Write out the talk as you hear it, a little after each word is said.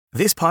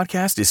This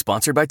podcast is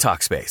sponsored by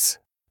Talkspace.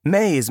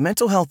 May is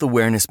Mental Health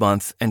Awareness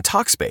Month, and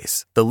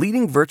Talkspace, the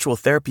leading virtual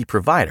therapy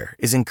provider,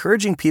 is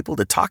encouraging people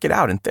to talk it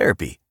out in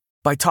therapy.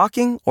 By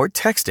talking or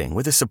texting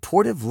with a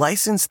supportive,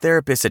 licensed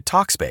therapist at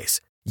Talkspace,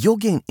 you'll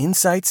gain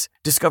insights,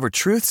 discover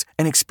truths,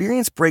 and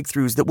experience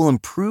breakthroughs that will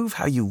improve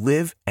how you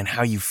live and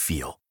how you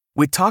feel.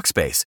 With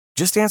Talkspace,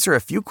 just answer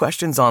a few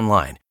questions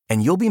online,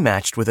 and you'll be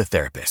matched with a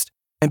therapist.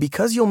 And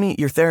because you'll meet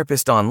your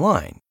therapist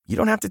online, you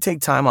don't have to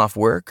take time off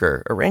work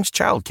or arrange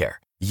childcare.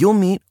 You'll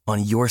meet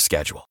on your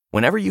schedule,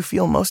 whenever you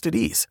feel most at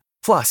ease.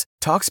 Plus,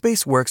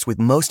 Talkspace works with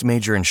most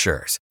major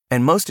insurers,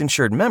 and most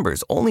insured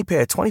members only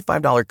pay a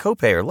 $25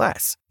 copay or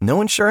less. No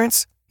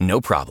insurance?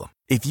 No problem.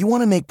 If you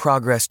want to make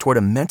progress toward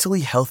a mentally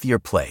healthier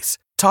place,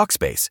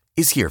 Talkspace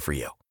is here for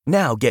you.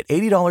 Now get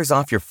 $80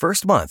 off your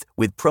first month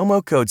with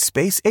promo code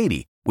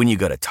SPACE80 when you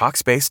go to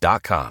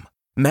Talkspace.com.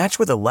 Match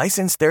with a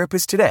licensed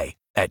therapist today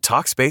at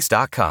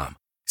Talkspace.com.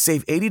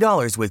 Save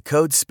 $80 with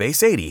code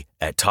SPACE80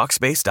 at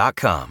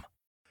Talkspace.com.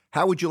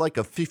 How would you like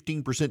a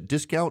 15%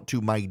 discount to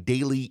my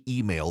daily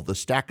email, the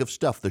stack of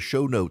stuff, the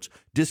show notes,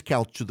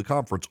 discounts to the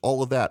conference,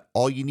 all of that?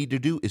 All you need to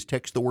do is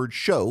text the word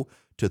show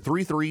to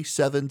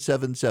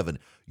 33777.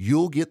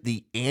 You'll get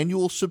the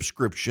annual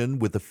subscription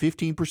with a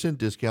 15%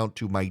 discount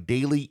to my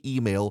daily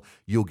email.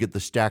 You'll get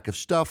the stack of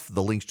stuff,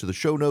 the links to the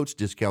show notes,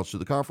 discounts to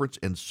the conference,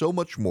 and so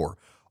much more.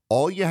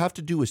 All you have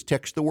to do is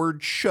text the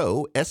word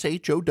show,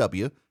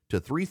 SHOW,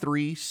 to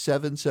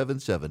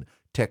 33777.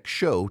 Text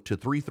show to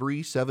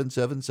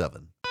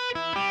 33777.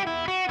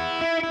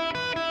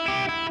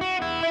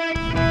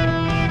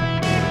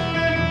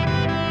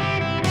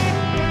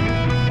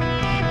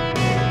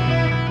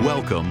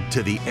 Welcome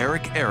to the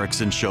Eric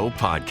Erickson Show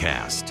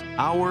podcast,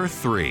 Hour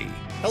 3.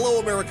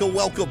 Hello, America.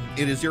 Welcome.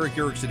 It is Eric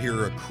Erickson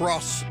here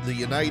across the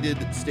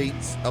United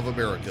States of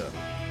America.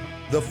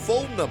 The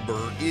phone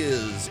number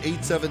is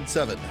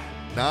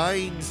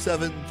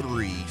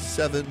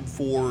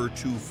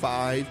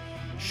 877-973-7425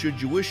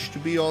 should you wish to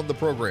be on the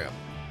program.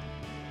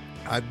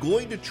 I'm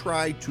going to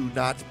try to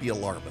not be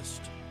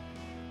alarmist.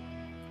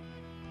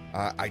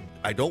 I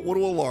don't want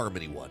to alarm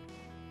anyone.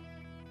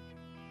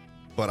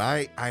 But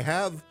I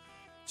have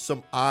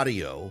some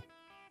audio.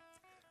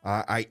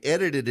 I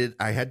edited it.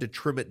 I had to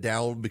trim it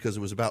down because it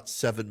was about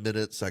 7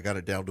 minutes. I got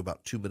it down to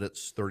about 2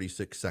 minutes,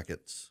 36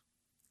 seconds.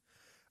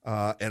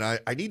 And I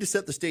need to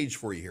set the stage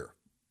for you here.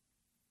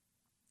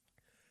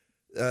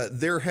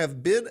 There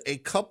have been a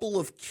couple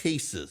of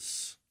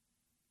cases,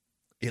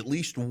 at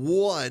least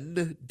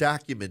one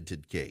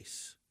documented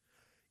case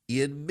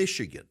in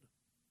Michigan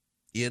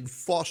in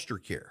foster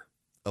care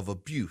of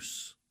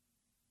abuse.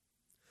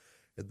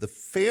 And the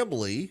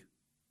family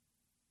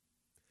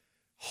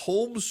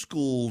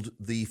homeschooled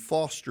the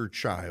foster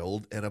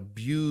child and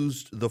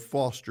abused the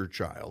foster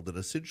child and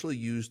essentially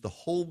used the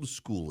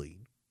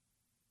homeschooling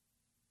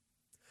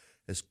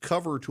as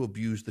cover to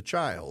abuse the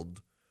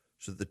child,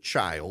 so the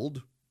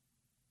child,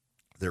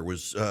 there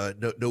was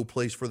no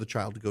place for the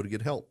child to go to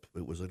get help.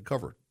 It was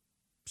uncovered.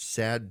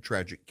 Sad,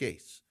 tragic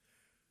case.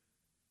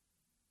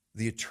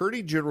 The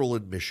Attorney General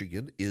in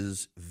Michigan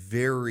is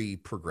very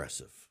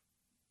progressive.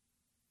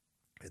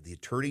 And the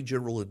Attorney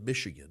General in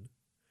Michigan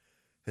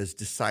has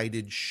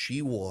decided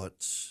she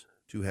wants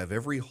to have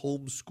every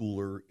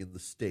homeschooler in the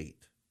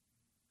state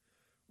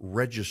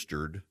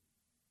registered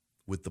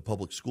with the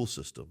public school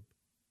system,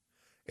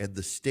 and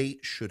the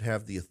state should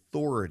have the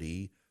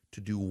authority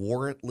to do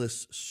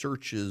warrantless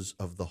searches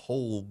of the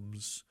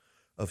homes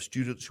of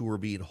students who are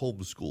being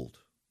homeschooled.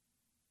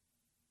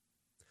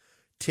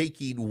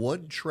 Taking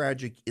one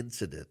tragic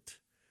incident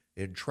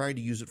and trying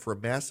to use it for a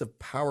massive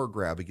power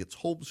grab against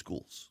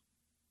homeschools.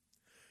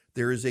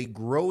 There is a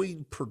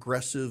growing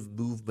progressive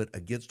movement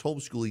against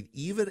homeschooling,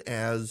 even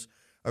as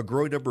a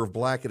growing number of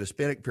Black and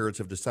Hispanic parents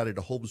have decided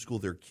to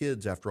homeschool their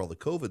kids after all the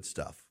COVID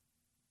stuff.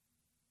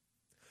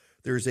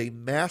 There's a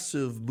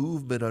massive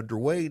movement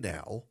underway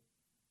now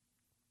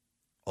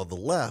on the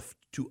left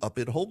to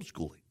upend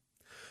homeschooling.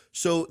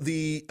 So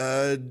the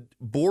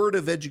Board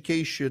of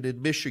Education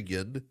in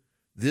Michigan,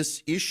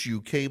 this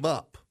issue came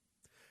up.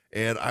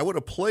 And I want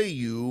to play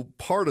you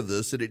part of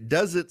this, and it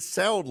doesn't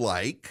sound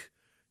like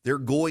they're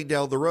going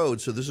down the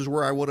road. So this is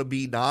where I want to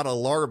be not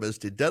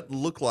alarmist. It doesn't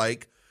look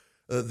like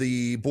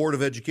the Board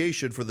of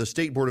Education for the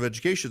State Board of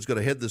Education is going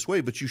to head this way,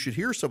 but you should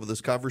hear some of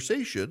this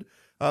conversation.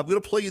 I'm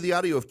going to play you the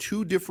audio of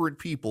two different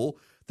people.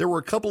 There were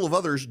a couple of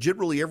others.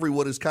 Generally,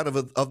 everyone is kind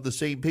of the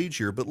same page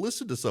here, but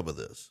listen to some of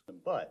this.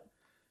 But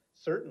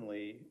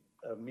certainly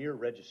a mere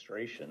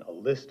registration, a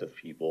list of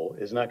people,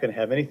 is not going to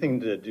have anything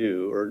to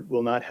do or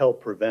will not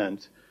help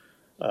prevent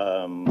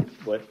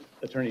what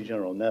Attorney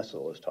General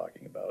Nessel is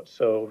talking about.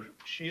 So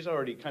she's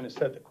already kind of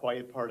said the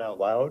quiet part out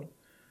loud.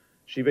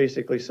 She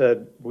basically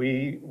said,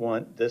 we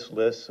want this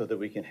list so that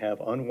we can have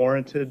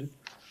unwarranted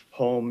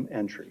home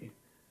entry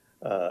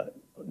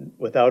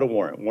without a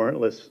warrant,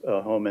 warrantless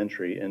home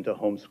entry into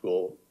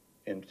homeschool,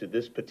 into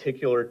this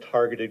particular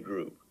targeted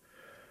group.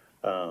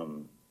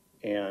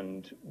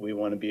 And we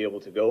want to be able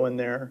to go in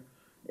there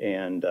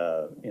and,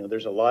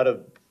 there's a lot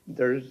of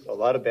there's a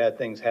lot of bad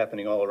things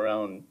happening all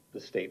around the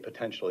state,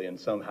 potentially in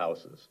some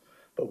houses.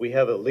 But we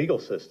have a legal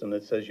system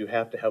that says you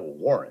have to have a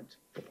warrant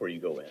before you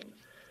go in.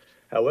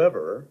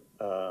 However,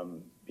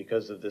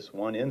 because of this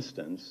one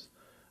instance,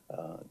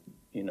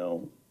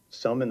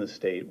 some in the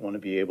state want to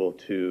be able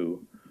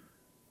to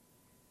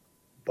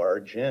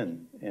barge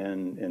in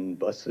and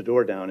bust the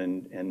door down.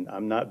 And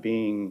I'm not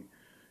being,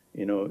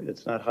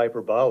 it's not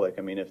hyperbolic.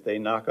 I mean, if they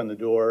knock on the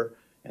door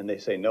and they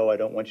say, no, I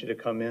don't want you to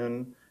come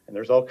in, and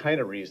there's all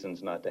kind of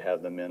reasons not to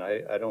have them in.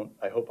 I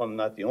hope I'm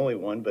not the only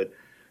one, but,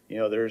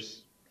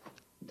 there's,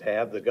 to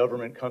have the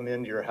government come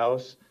into your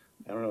house.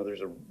 I don't know,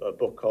 there's a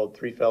book called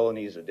 3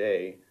 Felonies a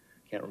Day.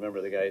 Can't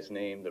remember the guy's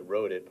name that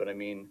wrote it, but I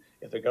mean,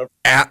 if the government...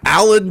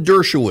 Alan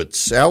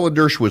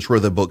Dershowitz wrote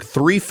the book,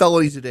 3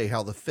 Felonies a Day,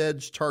 How the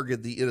Feds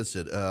Target the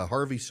Innocent.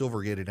 Harvey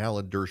Silvergate and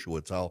Alan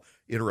Dershowitz. I'll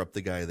interrupt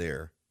the guy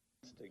there.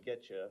 To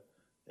get you,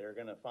 they're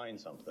going to find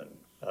something.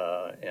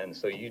 And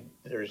so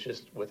there's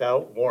just,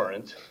 without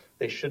warrant,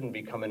 they shouldn't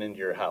be coming into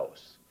your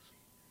house.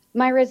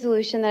 My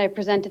resolution that I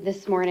presented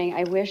this morning,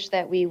 I wish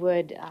that we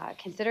would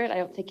consider it. I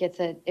don't think it's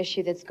an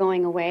issue that's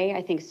going away.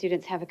 I think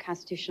students have a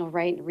constitutional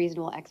right and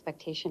reasonable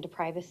expectation to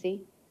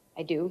privacy.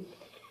 I do.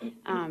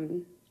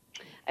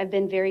 I've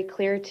been very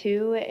clear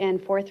too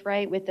and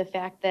forthright with the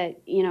fact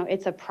that,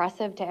 it's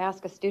oppressive to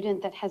ask a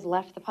student that has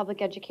left the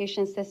public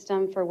education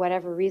system for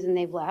whatever reason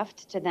they've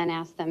left to then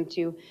ask them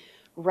to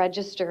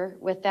register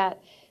with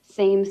that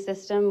same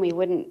system. We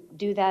wouldn't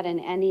do that in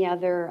any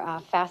other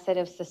facet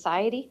of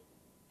society.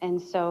 And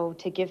so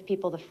to give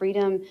people the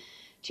freedom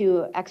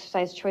to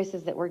exercise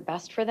choices that work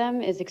best for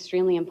them is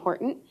extremely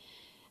important.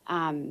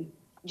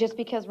 Just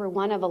because we're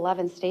one of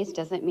 11 states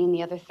doesn't mean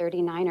the other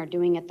 39 are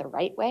doing it the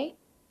right way.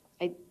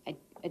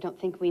 I don't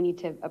think we need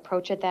to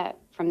approach it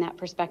from that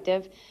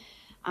perspective.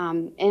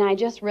 And I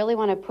just really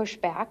want to push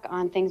back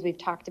on things we've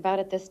talked about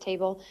at this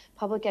table.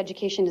 Public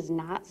education is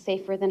not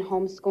safer than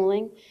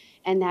homeschooling,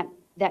 and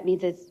that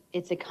means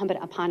it's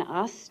incumbent upon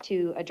us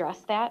to address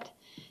that.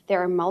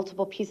 There are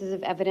multiple pieces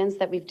of evidence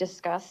that we've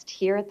discussed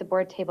here at the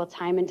board table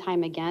time and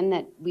time again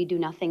that we do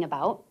nothing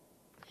about,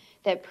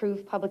 that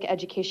prove public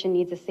education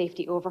needs a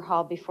safety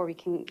overhaul before we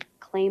can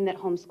claim that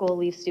homeschool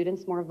leaves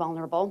students more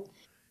vulnerable.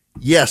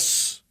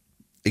 Yes,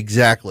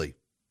 exactly.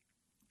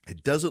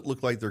 It doesn't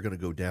look like they're going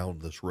to go down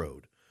this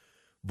road,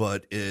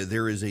 but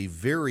there is a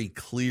very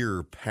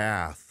clear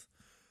path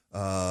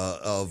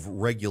of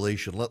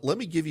regulation. Let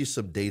me give you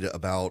some data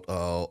about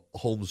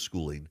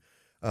homeschooling.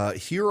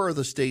 Here are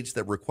the states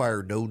that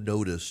require no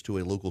notice to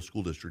a local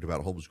school district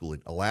about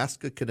homeschooling: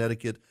 Alaska,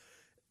 Connecticut,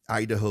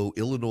 Idaho,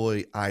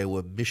 Illinois,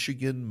 Iowa,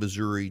 Michigan,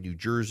 Missouri, New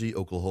Jersey,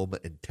 Oklahoma,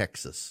 and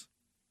Texas.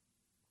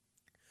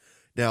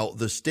 Now,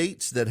 the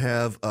states that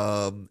have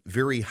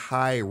very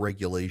high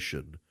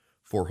regulation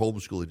for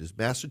homeschooling is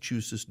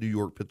Massachusetts, New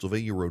York,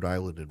 Pennsylvania, Rhode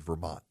Island, and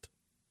Vermont.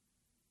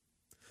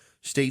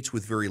 States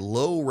with very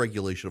low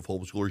regulation of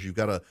homeschoolers, you've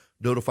got to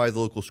notify the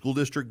local school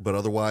district, but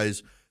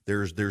otherwise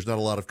there's not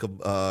a lot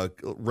of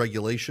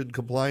regulation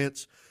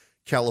compliance.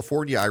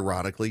 California,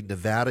 ironically,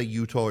 Nevada,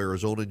 Utah,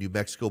 Arizona, New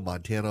Mexico,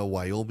 Montana,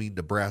 Wyoming,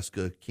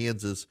 Nebraska,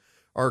 Kansas,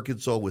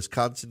 Arkansas,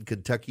 Wisconsin,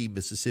 Kentucky,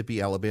 Mississippi,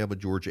 Alabama,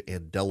 Georgia,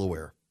 and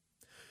Delaware.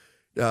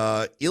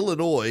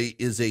 Illinois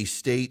is a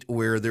state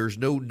where there's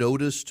no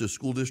notice to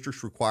school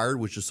districts required,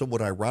 which is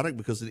somewhat ironic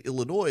because in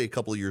Illinois a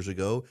couple of years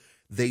ago,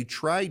 they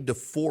tried to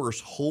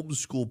force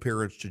homeschool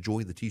parents to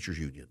join the teachers'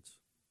 unions,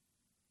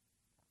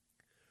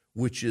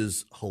 which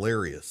is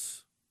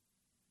hilarious.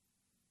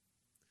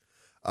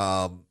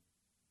 The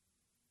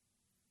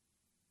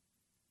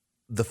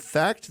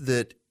fact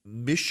that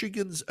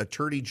Michigan's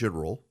Attorney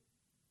General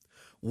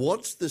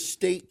wants the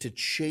state to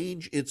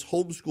change its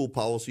homeschool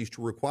policies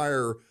to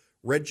require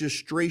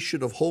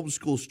registration of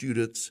homeschool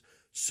students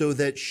so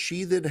that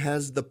she then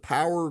has the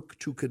power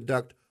to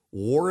conduct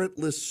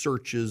warrantless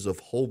searches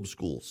of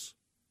homeschools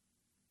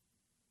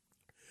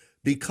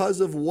because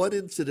of one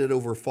incident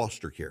over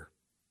foster care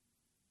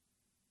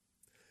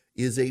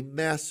is a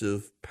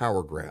massive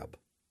power grab.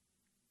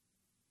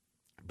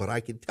 But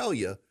I can tell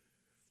you,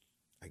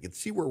 I can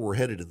see where we're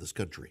headed in this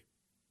country.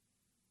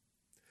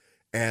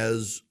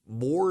 As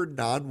more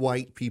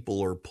non-white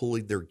people are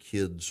pulling their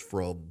kids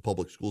from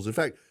public schools. In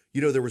fact,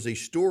 there was a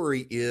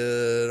story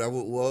where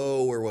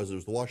was it? It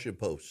was the Washington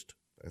Post.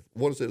 I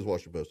want to say it was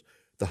Washington Post.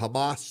 The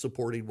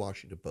Hamas-supporting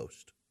Washington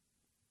Post.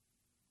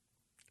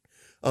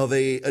 Of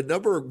a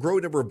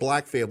growing number of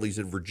black families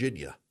in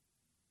Virginia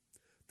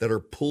that are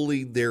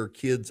pulling their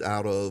kids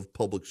out of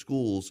public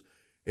schools.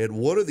 And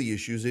one of the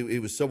issues,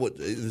 it was of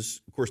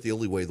course, the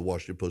only way the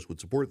Washington Post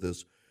would support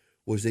this,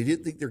 was they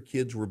didn't think their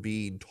kids were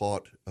being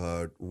taught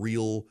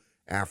real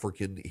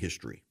African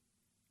history.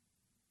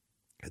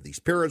 And these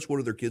parents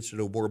wanted their kids to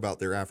know more about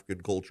their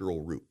African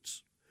cultural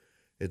roots.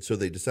 And so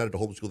they decided to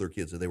homeschool their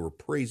kids, and they were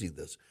praising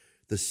this.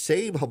 The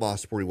same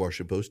Hamas-supporting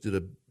Washington Post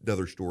did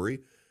another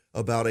story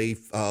about a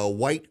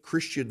white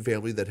Christian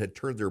family that had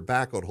turned their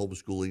back on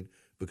homeschooling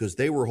because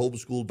they were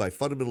homeschooled by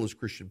fundamentalist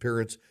Christian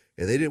parents,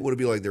 and they didn't want to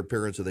be like their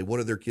parents, and they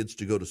wanted their kids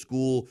to go to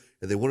school,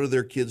 and they wanted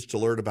their kids to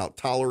learn about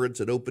tolerance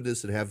and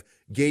openness and have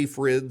gay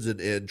friends and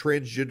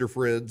transgender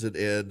friends,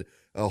 and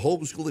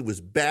homeschooling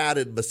was bad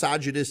and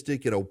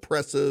misogynistic and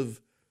oppressive.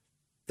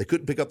 They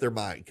couldn't pick up their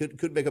mind,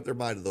 couldn't make up their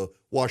mind to the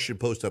Washington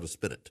Post how to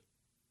spin it.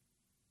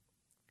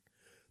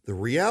 The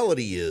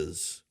reality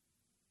is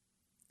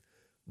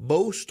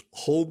most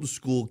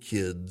homeschool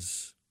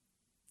kids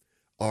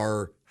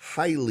are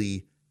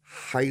highly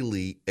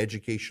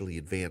educationally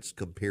advanced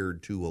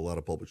compared to a lot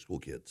of public school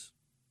kids.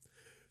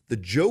 The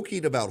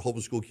joking about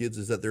homeschool kids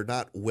is that they're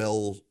not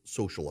well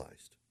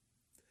socialized.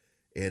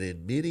 And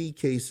in many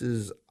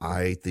cases,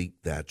 I think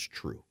that's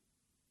true.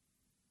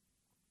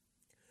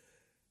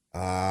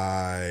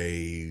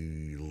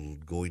 I'm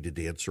going to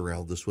dance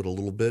around this one a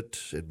little bit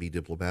and be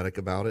diplomatic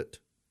about it.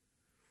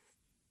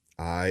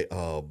 I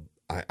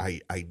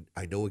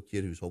know a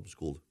kid who's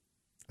homeschooled.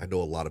 I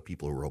know a lot of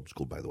people who are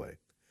homeschooled, by the way.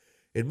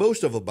 And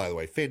most of them, by the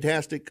way,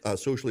 fantastic,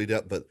 socially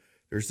adept, but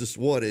there's this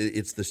one,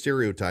 it's the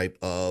stereotype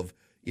of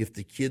if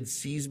the kid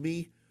sees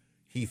me,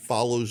 he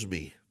follows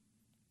me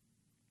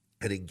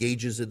and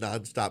engages in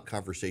nonstop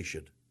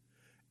conversation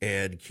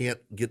and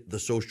can't get the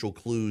social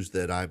clues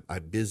that I'm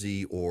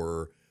busy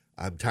or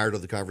I'm tired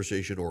of the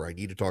conversation or I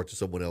need to talk to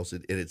someone else.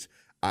 And it's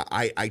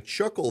I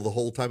chuckle the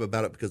whole time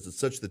about it because it's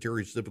such the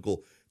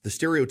stereotypical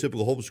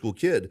homeschool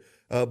kid.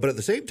 But at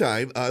the same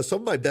time, some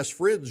of my best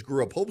friends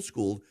grew up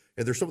homeschooled,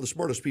 and they're some of the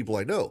smartest people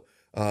I know.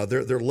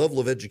 Their level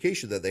of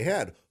education that they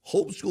had.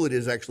 Homeschooling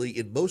is actually,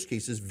 in most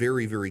cases,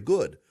 very, very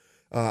good.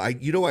 I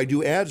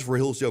do ads for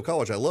Hillsdale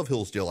College. I love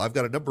Hillsdale. I've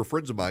got a number of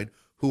friends of mine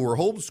who were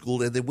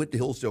homeschooled and then went to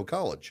Hillsdale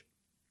College.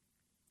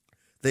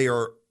 They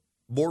are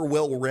more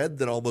well-read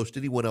than almost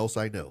anyone else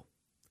I know.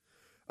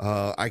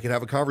 I can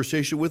have a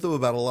conversation with them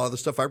about a lot of the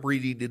stuff I'm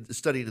reading and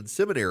studying in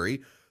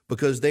seminary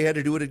because they had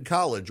to do it in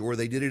college or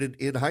they did it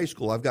in high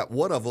school. I've got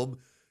one of them.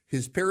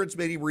 His parents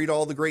made him read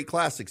all the great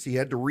classics. He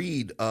had to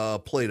read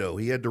Plato.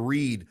 He had to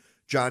read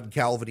John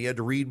Calvin. He had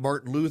to read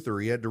Martin Luther.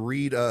 He had to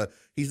read,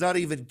 he's not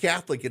even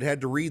Catholic, and had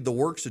to read the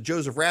works of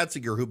Joseph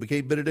Ratzinger, who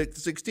became Benedict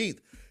XVI,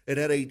 and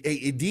had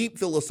a deep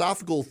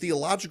philosophical,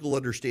 theological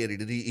understanding.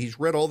 And he's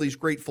read all these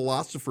great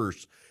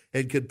philosophers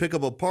and can pick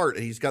them apart.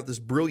 And he's got this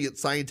brilliant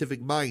scientific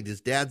mind.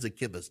 His dad's a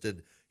chemist,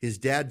 and his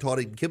dad taught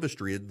him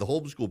chemistry in the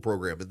homeschool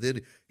program. And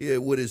then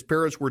when his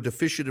parents were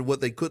deficient in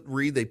what they couldn't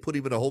read, they put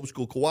him in a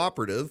homeschool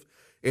cooperative.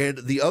 And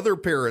the other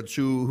parents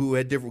who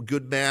had different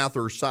good math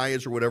or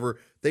science or whatever,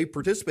 they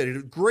participated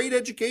in great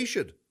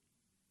education.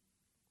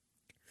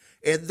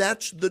 And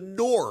that's the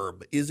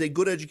norm, is a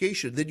good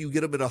education. Then you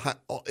get them in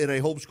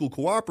a homeschool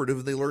cooperative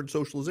and they learn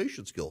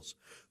socialization skills.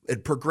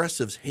 And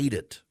progressives hate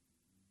it.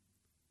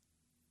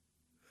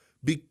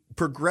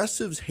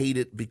 Progressives hate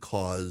it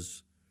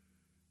because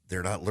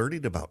they're not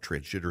learning about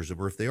transgenderism,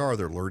 or if they are,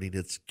 they're learning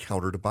it's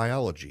counter to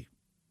biology,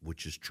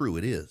 which is true,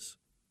 it is.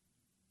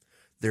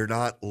 They're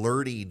not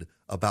learning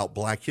about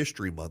Black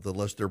History Month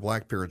unless their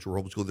Black parents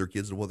were homeschooling their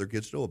kids and want their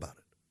kids to know about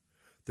it.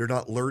 They're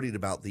not learning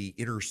about the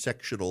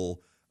intersectional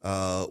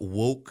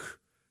woke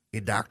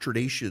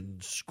indoctrination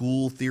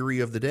school theory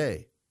of the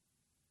day.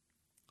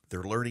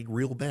 They're learning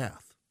real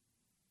math.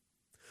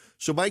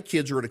 So my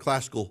kids are in a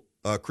classical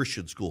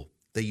Christian school.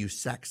 They use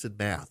Saxon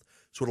math.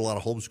 It's what a lot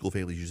of homeschool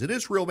families use. It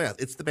is real math.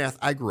 It's the math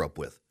I grew up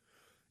with.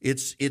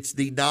 It's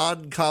the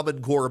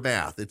non-Common Core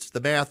math. It's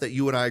the math that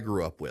you and I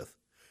grew up with.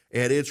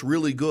 And it's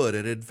really good.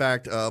 And in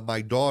fact,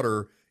 my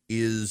daughter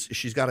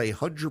she's got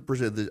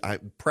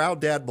 100%,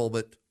 proud dad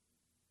moment.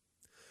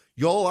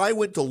 Y'all, I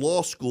went to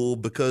law school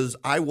because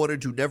I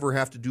wanted to never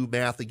have to do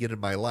math again in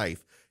my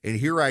life. And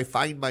here I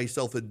find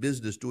myself in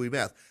business doing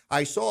math.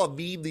 I saw a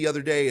meme the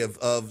other day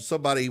of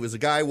somebody, it was a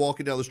guy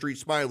walking down the street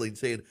smiling,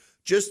 saying,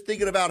 just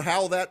thinking about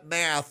how that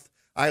math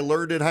I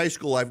learned in high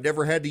school, I've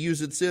never had to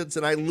use it since.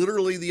 And I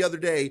literally the other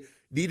day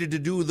needed to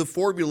do the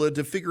formula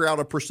to figure out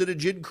a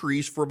percentage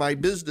increase for my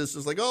business.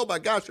 It's like, oh my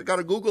gosh, I got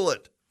to Google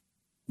it.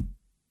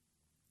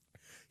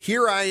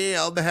 Here I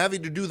am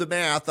having to do the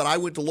math that I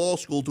went to law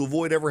school to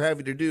avoid ever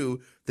having to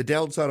do, the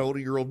downside of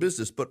owning your own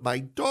business. But my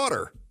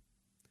daughter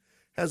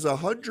has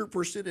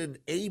 100% in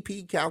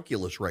AP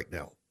calculus right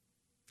now.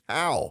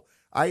 How?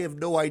 I have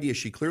no idea.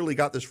 She clearly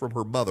got this from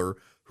her mother,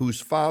 whose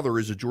father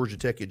is a Georgia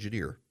Tech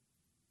engineer.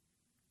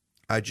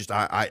 I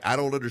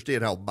don't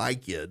understand how my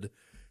kid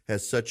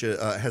has has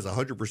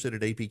 100%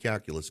 in AP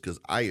calculus, because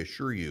I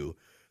assure you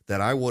that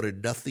I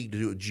wanted nothing to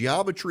do with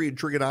geometry and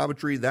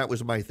trigonometry. That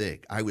was my thing.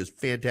 I was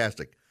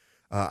fantastic.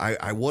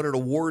 I won an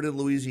award in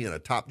Louisiana,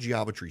 top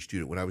geometry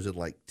student, when I was in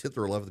like 10th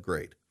or 11th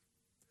grade.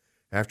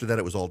 After that,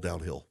 it was all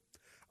downhill.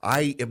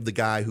 I am the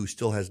guy who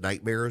still has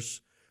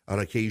nightmares on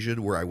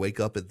occasion where I wake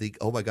up and think,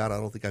 oh my God, I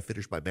don't think I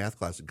finished my math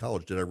class in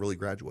college. Did I really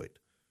graduate?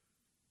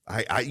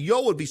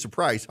 Y'all would be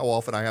surprised how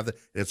often I have that.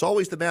 And it's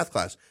always the math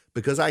class,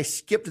 because I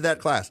skipped that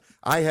class.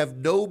 I have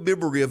no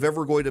memory of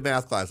ever going to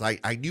math class.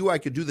 I knew I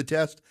could do the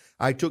test.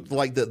 I took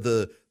like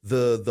the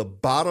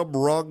bottom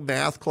rung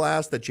math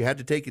class that you had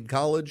to take in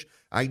college.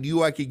 I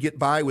knew I could get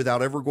by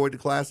without ever going to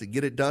class and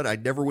get it done. I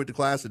never went to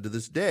class, and to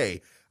this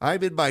day,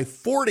 I'm in my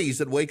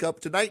 40s and wake up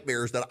to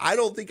nightmares that I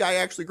don't think I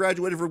actually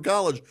graduated from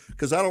college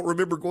because I don't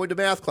remember going to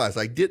math class.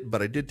 I didn't,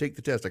 but I did take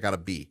the test. I got a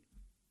B.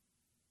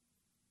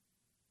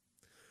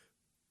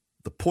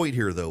 The point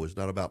here, though, is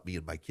not about me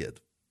and my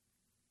kid.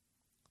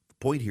 The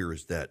point here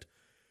is that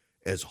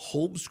as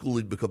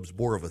homeschooling becomes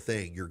more of a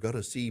thing, you're going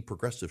to see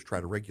progressives try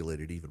to regulate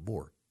it even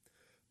more,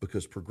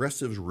 because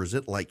progressives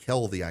resent like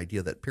hell the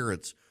idea that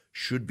parents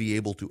should be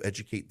able to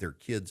educate their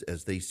kids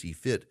as they see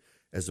fit,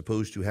 as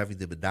opposed to having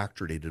them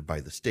indoctrinated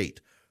by the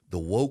state. The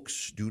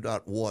wokes do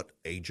not want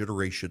a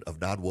generation of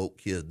non-woke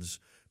kids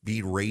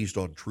being raised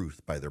on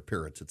truth by their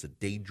parents. It's a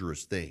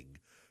dangerous thing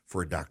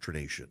for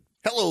indoctrination.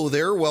 Hello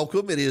there.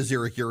 Welcome. It is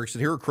Eric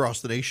Erickson here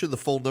across the nation. The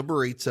phone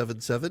number,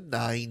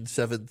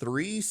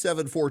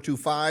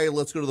 877-973-7425.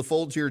 Let's go to the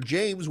phones here.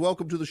 James,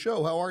 welcome to the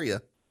show. How are you?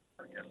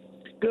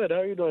 Good.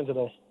 How are you doing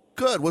today?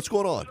 Good. What's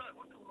going on?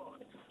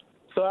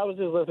 So I was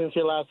just listening to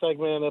your last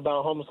segment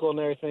about homeschool and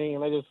everything,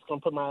 and I just going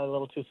to put my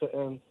little 2 cents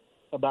in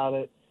about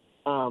it.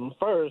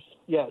 First,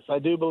 yes, I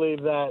do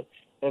believe that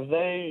if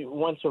they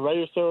want to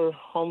register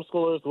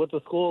homeschoolers with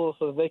the school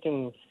so that they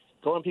can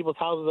go in people's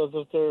houses as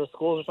if they're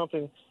schools or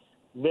something,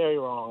 very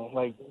wrong,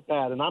 like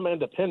bad. And I'm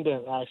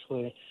independent,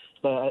 actually,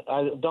 but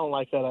I don't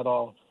like that at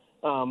all.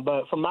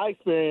 But from my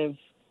experience,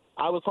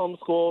 I was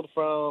homeschooled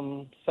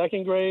from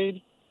 2nd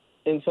grade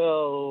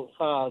until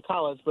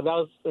college, but that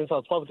was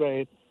until 12th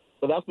grade.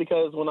 But that's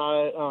because when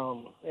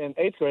in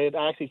 8th grade,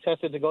 I actually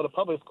tested to go to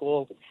public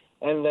school,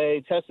 and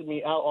they tested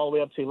me out all the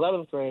way up to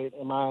 11th grade.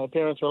 And my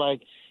parents were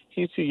like,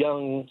 he's too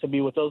young to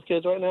be with those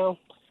kids right now.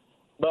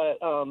 But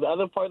the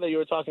other part that you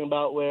were talking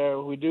about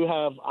where we do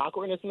have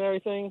awkwardness and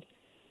everything,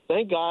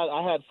 thank God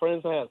I had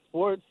friends that had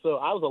sports, so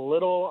I was a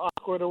little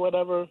awkward or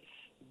whatever.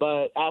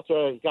 But after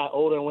I got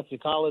older and went to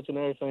college and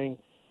everything,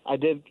 I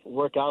did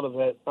work out of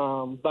it.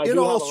 But It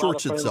all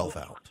sorts itself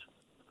out.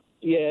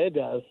 Yeah, it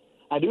does.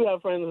 I do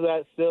have friends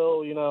that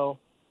still,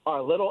 are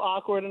a little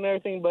awkward and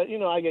everything, but,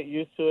 I get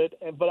used to it.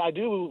 But I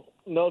do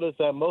notice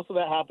that most of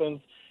that happens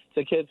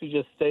to kids who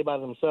just stay by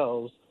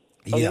themselves.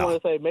 So Yeah. I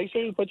want to say, make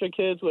sure you put your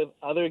kids with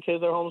other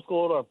kids that are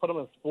homeschooled or put them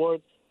in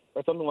sports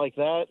or something like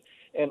that.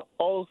 And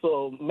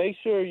also make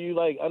sure you,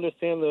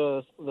 understand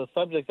the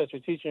subjects that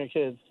you're teaching your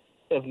kids.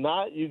 If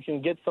not, you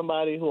can get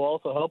somebody who will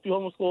also help you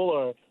homeschool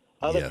or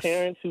other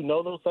parents who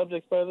know those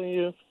subjects better than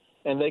you,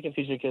 and they can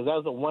teach your kids. That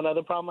was the one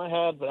other problem I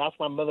had, but after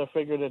my mother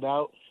figured it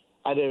out,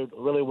 I did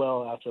really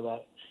well after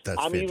that.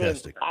 That's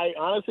fantastic. I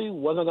honestly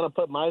wasn't going to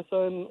put my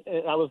son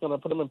I was going to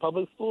put him in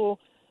public school,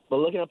 but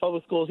looking at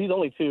public schools, he's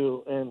only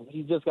 2, and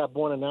he just got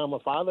born, and now I'm a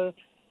father.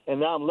 And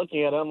now I'm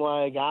looking at him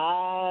like,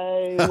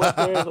 I went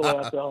there the way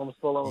I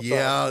homeschool.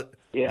 Yeah.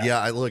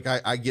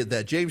 I get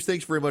that. James,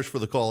 thanks very much for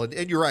the call.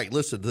 And you're right.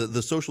 Listen,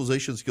 the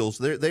socialization skills,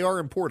 they are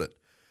important.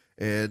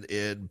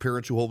 And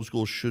parents who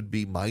homeschool should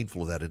be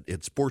mindful of that.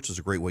 And sports is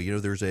a great way.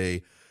 There's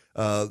a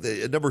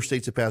number of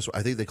states that pass,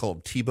 I think they call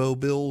them Tebow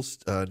bills,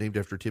 named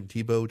after Tim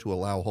Tebow, to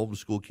allow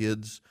homeschool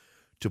kids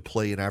to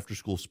play in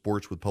after-school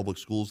sports with public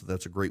schools. And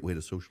that's a great way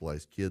to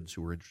socialize kids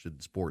who are interested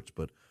in sports.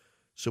 But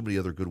so many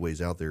other good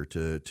ways out there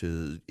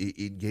to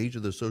engage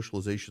in those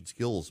socialization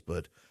skills.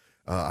 But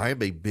I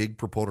am a big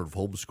proponent of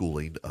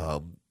homeschooling.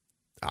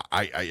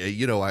 I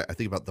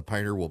think about the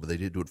Pioneer Woman. They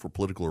didn't do it for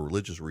political or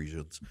religious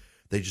reasons.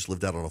 They just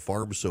lived out on a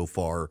farm so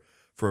far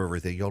from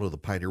everything. Y'all know the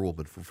Pioneer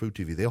Woman from Food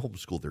TV. They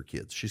homeschooled their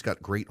kids. She's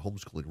got great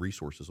homeschooling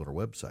resources on her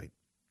website.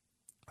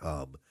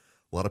 A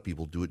lot of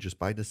people do it just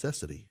by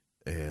necessity,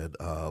 and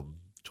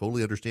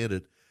totally understand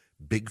it.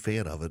 Big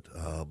fan of it.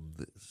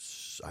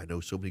 I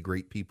know so many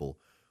great people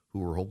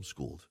who are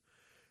homeschooled.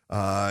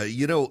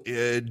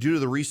 Due to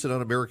the recent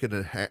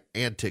un-American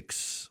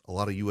antics, a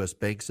lot of U.S.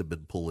 banks have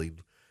been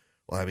pulling.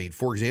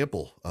 For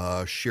example,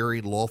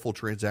 sharing lawful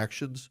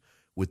transactions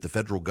with the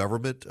federal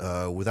government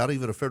without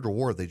even a federal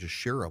warrant. They just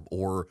share them,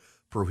 or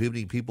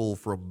prohibiting people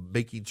from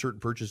making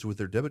certain purchases with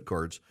their debit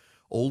cards.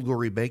 Old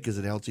Glory Bank is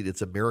announcing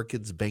its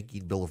Americans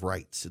Banking Bill of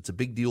Rights. It's a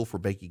big deal for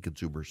banking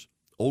consumers.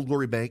 Old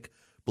Glory Bank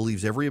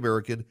believes every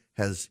American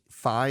has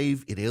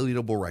 5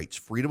 inalienable rights: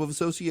 freedom of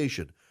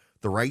association,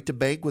 the right to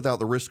bank without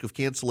the risk of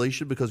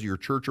cancellation because of your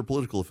church or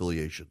political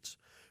affiliations,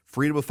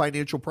 freedom of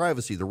financial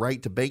privacy, the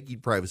right to banking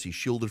privacy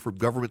shielded from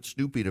government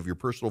snooping of your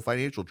personal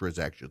financial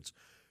transactions,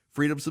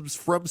 freedom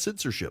from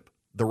censorship,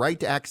 the right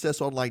to access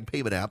online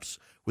payment apps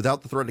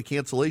without the threat of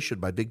cancellation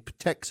by big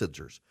tech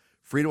censors,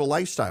 freedom of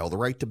lifestyle, the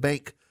right to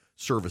bank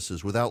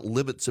services without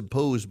limits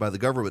imposed by the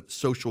government,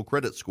 social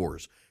credit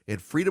scores, and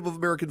freedom of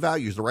American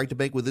values, the right to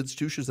bank with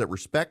institutions that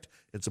respect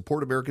and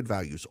support American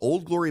values.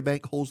 Old Glory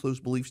Bank holds those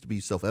beliefs to be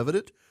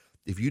self-evident.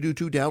 If you do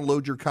too,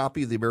 download your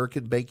copy of the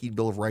American Banking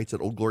Bill of Rights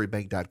at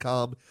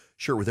oldglorybank.com.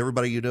 Share it with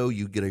everybody you know.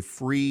 You get a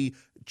free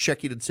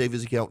checking and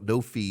savings account,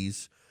 no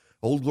fees.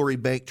 Old Glory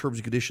Bank, terms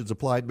and conditions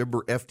apply.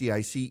 Member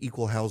FDIC,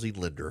 equal housing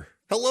lender.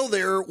 Hello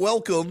there.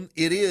 Welcome.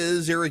 It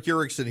is Eric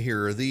Erickson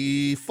here.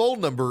 The phone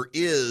number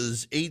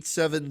is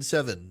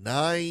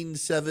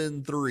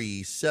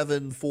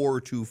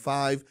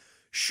 877-973-7425.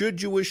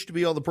 Should you wish to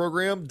be on the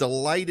program,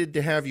 delighted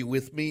to have you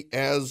with me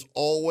as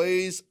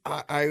always.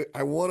 I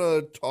want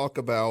to talk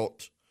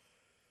about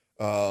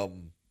I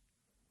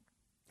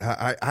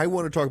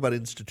want to talk about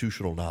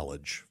institutional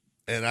knowledge.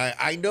 And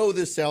I know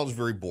this sounds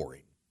very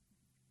boring.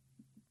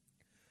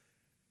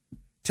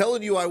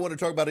 Telling you I want to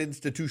talk about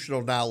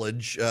institutional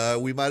knowledge,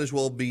 we might as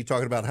well be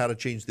talking about how to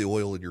change the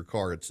oil in your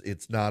car.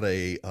 It's not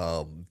a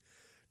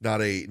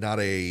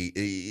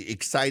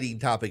exciting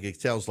topic, it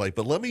sounds like.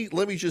 But let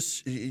me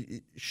just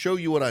show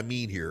you what I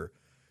mean here.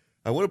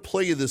 I want to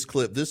play you this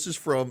clip. This is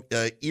from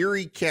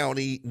Erie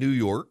County, New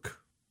York.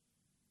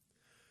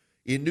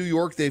 In New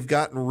York, they've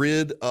gotten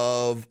rid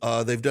of,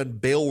 they've done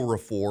bail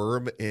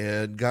reform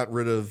and got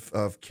rid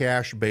of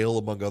cash bail,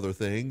 among other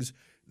things.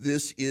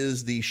 This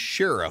is the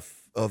sheriff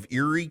of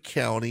Erie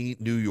County,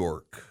 New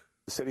York.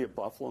 The city of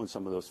Buffalo and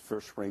some of those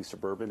first-ring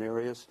suburban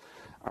areas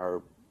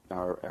are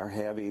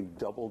having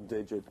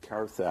double-digit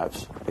car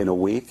thefts in a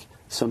week,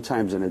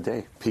 sometimes in a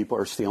day. People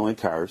are stealing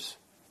cars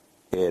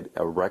at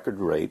a record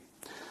rate.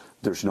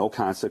 There's no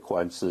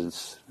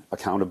consequences,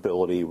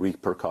 accountability,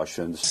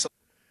 repercussions.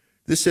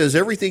 This has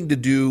everything to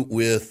do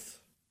with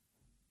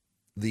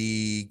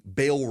the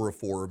bail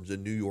reforms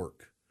in New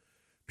York.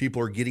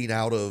 People are getting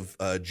out of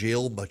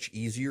jail much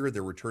easier.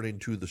 They're returning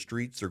to the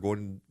streets. They're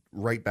going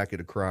right back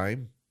into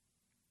crime.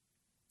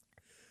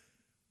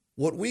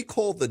 What we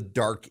call the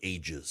Dark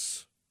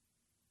Ages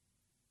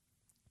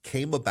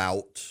came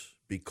about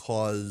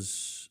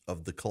because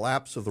of the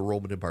collapse of the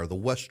Roman Empire, the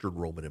Western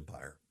Roman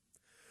Empire.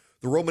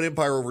 The Roman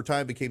Empire over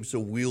time became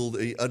so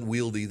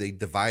unwieldy, they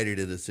divided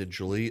it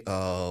essentially.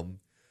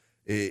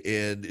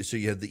 And so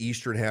you had the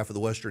eastern half and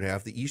the western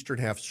half. The eastern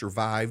half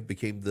survived,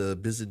 became the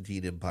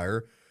Byzantine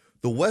Empire.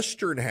 The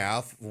western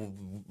half,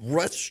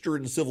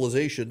 Western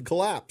civilization,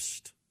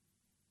 collapsed.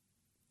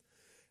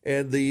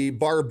 And the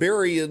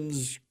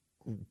barbarians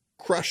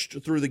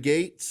crushed through the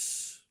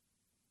gates.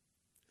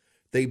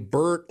 They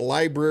burnt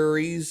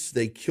libraries.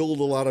 They killed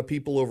a lot of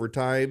people over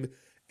time.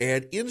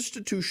 And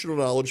institutional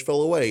knowledge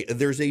fell away. And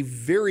there's a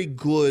very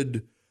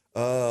good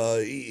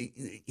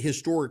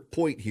historic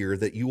point here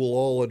that you will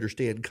all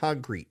understand.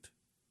 Concrete.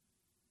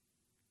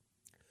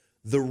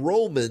 The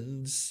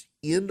Romans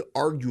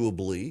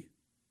inarguably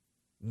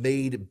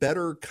made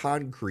better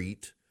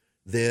concrete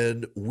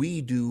than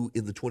we do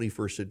in the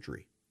 21st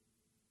century.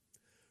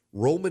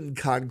 Roman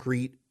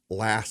concrete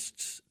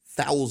lasts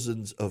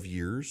thousands of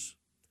years.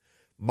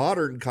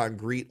 Modern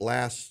concrete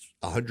lasts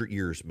 100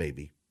 years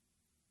maybe.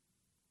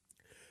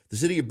 The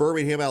city of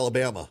Birmingham,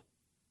 Alabama,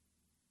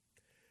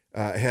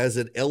 has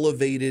an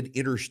elevated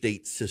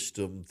interstate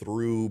system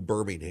through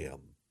Birmingham,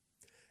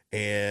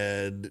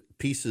 and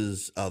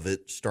pieces of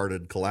it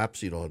started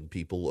collapsing on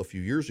people a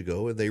few years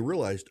ago, and they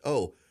realized,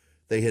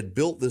 they had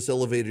built this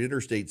elevated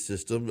interstate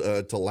system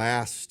to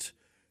last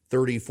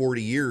 30,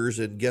 40 years,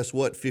 and guess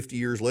what? 50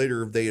 years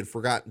later, they had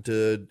forgotten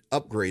to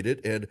upgrade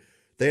it, and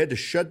they had to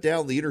shut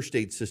down the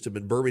interstate system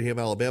in Birmingham,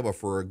 Alabama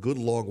for a good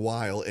long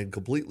while and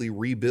completely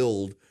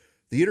rebuild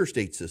the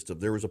interstate system.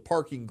 There was a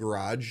parking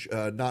garage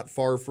not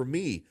far from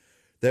me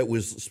that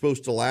was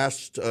supposed to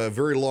last a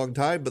very long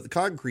time, but the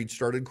concrete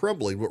started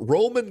crumbling. But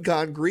Roman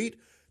concrete,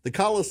 the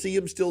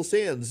Colosseum still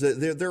stands.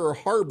 There are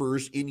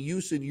harbors in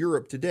use in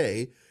Europe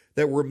today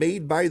that were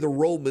made by the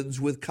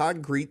Romans with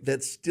concrete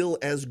that's still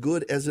as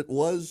good as it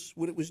was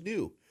when it was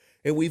new.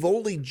 And we've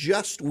only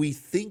just, we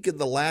think in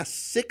the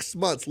last 6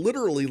 months,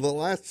 literally the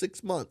last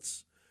 6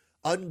 months,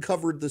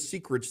 uncovered the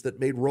secrets that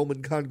made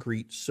Roman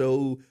concrete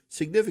so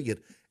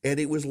significant. And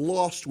it was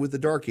lost with the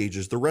Dark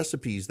Ages. The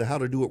recipes, the how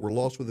to do it were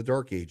lost with the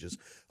Dark Ages.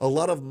 A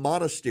lot of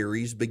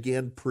monasteries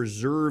began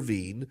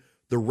preserving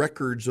the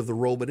records of the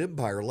Roman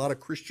Empire. A lot of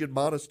Christian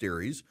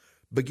monasteries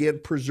began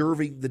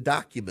preserving the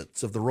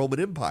documents of the Roman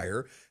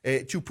Empire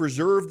to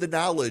preserve the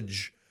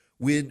knowledge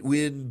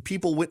when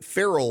people went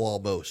feral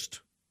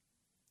almost.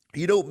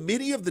 You know,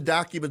 many of the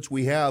documents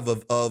we have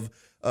of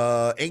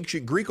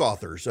ancient Greek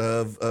authors,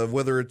 of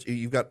whether it's,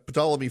 you've got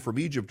Ptolemy from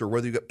Egypt or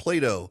whether you've got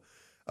Plato,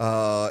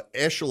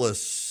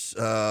 Aeschylus,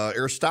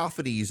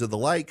 Aristophanes, and the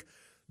like,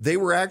 they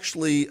were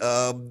actually,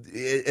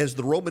 as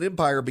the Roman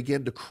Empire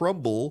began to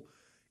crumble,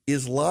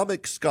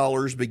 Islamic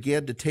scholars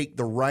began to take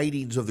the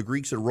writings of the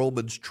Greeks and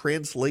Romans,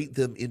 translate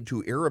them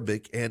into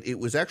Arabic, and it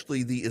was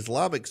actually the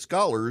Islamic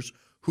scholars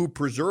who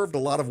preserved a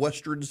lot of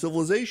Western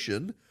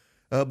civilization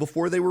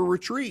before they were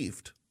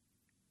retrieved.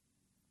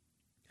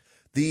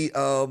 The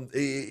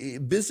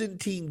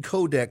Byzantine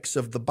Codex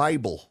of the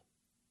Bible.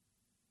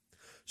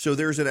 So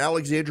there's an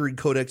Alexandrian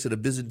Codex and a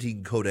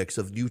Byzantine Codex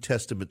of New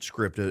Testament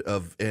script,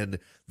 and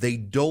they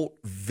don't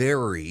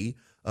vary,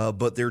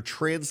 but they're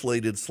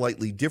translated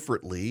slightly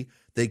differently.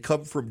 They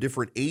come from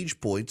different age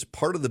points.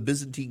 Part of the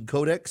Byzantine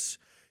Codex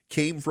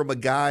came from a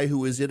guy who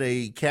was in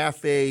a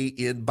cafe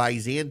in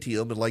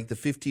Byzantium in like the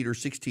 15 or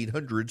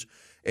 1600s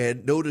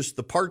and noticed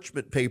the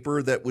parchment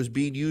paper that was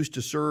being used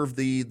to serve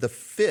the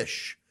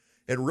fish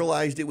and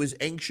realized it was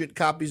ancient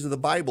copies of the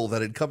Bible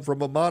that had come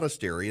from a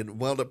monastery and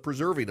wound up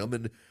preserving them.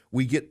 And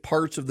we get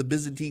parts of the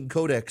Byzantine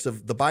Codex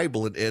of the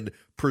Bible and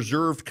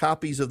preserved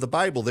copies of the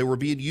Bible. They were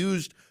being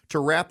used to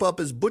wrap up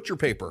as butcher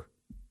paper.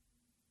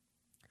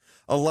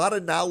 A lot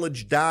of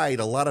knowledge died.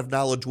 A lot of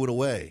knowledge went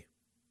away.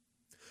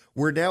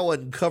 We're now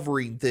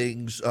uncovering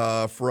things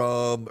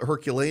from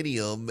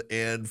Herculaneum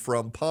and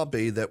from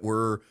Pompeii that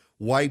were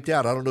wiped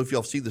out. I don't know if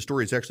y'all have seen the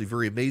story. It's actually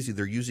very amazing.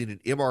 They're using an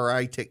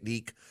MRI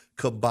technique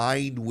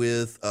combined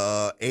with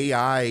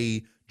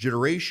AI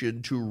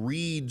generation to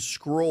read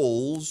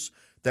scrolls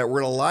that were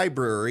in a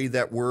library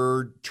that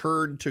were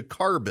turned to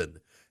carbon.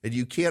 And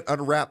you can't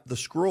unwrap the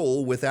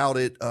scroll without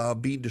it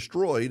being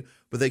destroyed,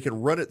 but they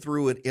can run it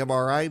through an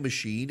MRI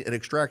machine and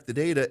extract the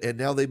data. And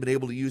now they've been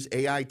able to use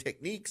AI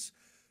techniques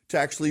to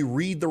actually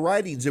read the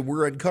writings. And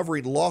we're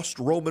uncovering lost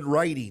Roman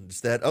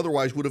writings that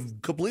otherwise would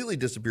have completely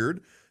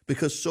disappeared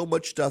because so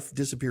much stuff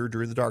disappeared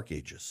during the Dark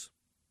Ages.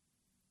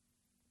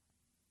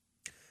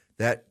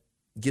 That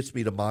gets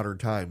me to modern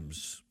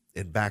times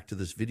and back to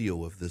this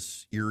video of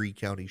this Erie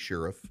County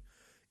sheriff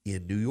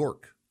in New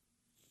York.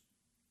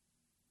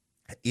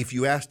 If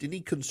you asked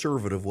any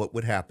conservative what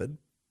would happen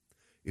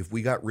if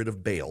we got rid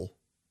of bail,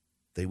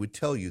 they would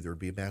tell you there would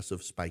be a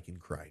massive spike in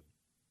crime.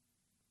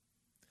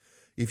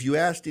 If you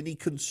asked any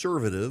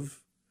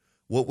conservative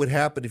what would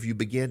happen if you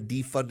began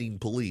defunding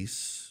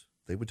police,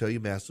 they would tell you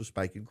massive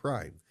spike in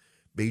crime.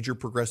 Major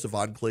progressive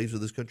enclaves of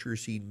this country are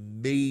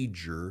seeing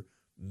major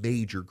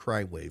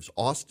crime waves.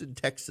 Austin,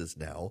 Texas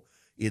now,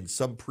 in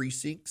some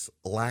precincts,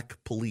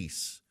 lack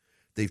police.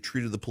 They've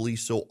treated the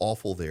police so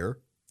awful there.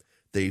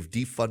 They've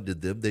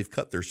defunded them. They've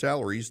cut their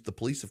salaries. The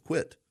police have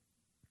quit.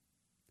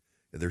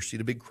 And they're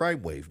seeing a big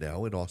crime wave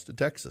now in Austin,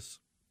 Texas.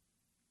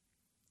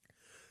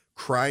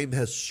 Crime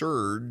has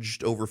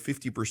surged over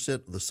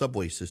 50% of the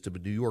subway system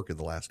in New York in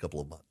the last couple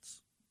of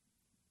months.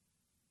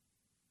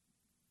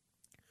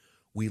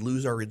 We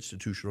lose our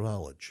institutional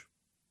knowledge.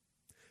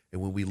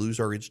 And when we lose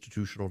our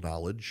institutional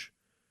knowledge,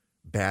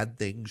 bad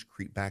things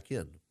creep back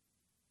in.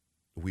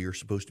 We are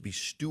supposed to be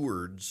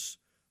stewards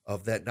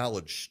of that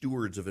knowledge,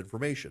 stewards of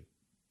information.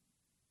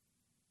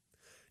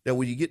 Now,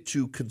 when you get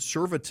to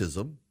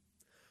conservatism,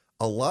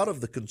 a lot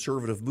of the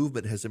conservative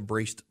movement has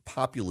embraced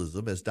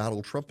populism as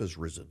Donald Trump has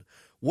risen.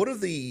 One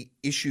of the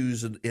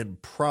issues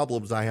and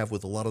problems I have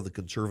with a lot of the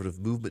conservative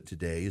movement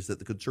today is that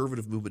the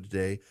conservative movement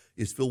today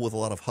is filled with a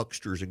lot of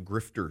hucksters and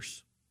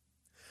grifters.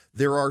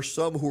 There are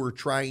some who are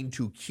trying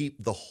to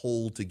keep the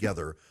whole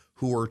together,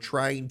 who are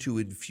trying to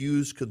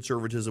infuse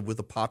conservatism with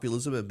the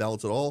populism and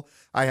balance it all.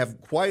 I have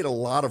quite a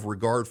lot of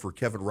regard for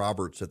Kevin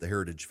Roberts at the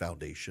Heritage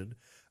Foundation.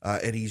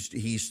 And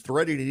he's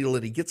threading a needle,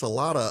 and he gets a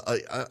lot of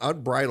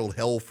unbridled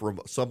hell from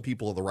some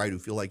people on the right who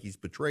feel like he's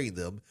betraying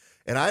them.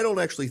 And I don't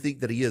actually think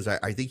that he is.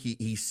 I think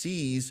he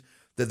sees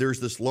that there's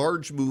this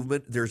large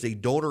movement, there's a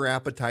donor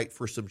appetite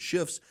for some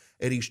shifts,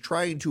 and he's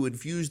trying to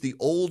infuse the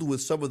old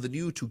with some of the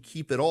new to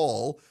keep it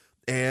all.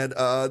 And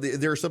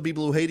there are some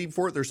people who hate him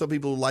for it. There's some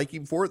people who like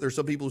him for it. There's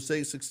some people who say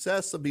it's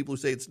success, some people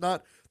who say it's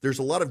not. There's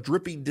a lot of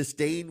dripping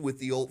disdain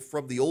with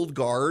from the old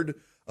guard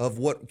of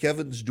what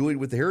Kevin's doing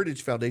with the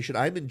Heritage Foundation.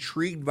 I'm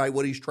intrigued by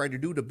what he's trying to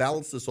do to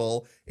balance this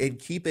all and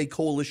keep a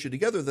coalition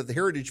together that the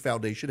Heritage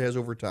Foundation has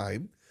over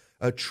time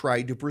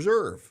tried to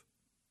preserve.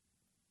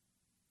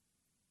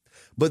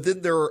 But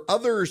then there are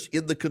others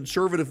in the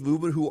conservative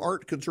movement who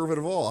aren't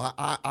conservative at all.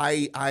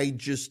 I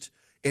just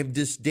am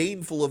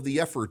disdainful of the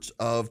efforts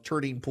of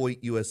Turning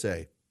Point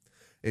USA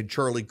and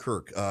Charlie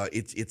Kirk.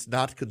 It's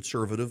not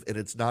conservative and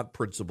it's not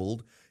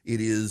principled. It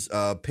is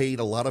paying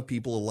a lot of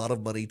people a lot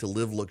of money to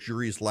live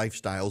luxurious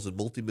lifestyles in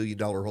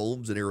multi-million-dollar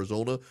homes in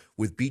Arizona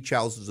with beach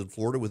houses in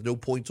Florida with no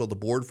points on the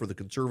board for the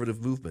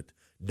conservative movement.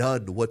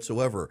 None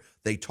whatsoever.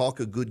 They talk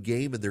a good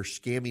game and they're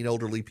scamming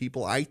elderly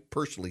people, I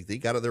personally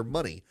think, out of their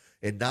money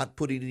and not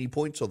putting any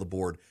points on the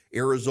board.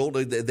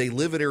 Arizona, they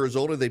live in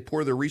Arizona. They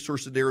pour their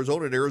resources into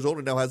Arizona, and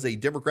Arizona now has a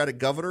Democratic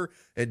governor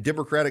and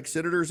Democratic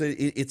senators.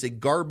 It's a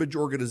garbage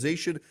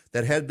organization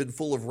that had been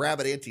full of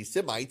rabid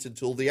anti-Semites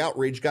until the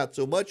outrage got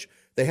so much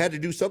they had to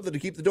do something to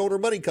keep the donor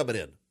money coming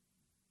in.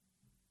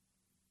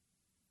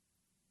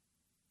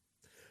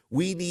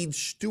 We need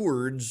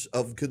stewards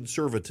of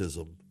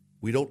conservatism.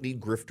 We don't need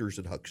grifters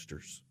and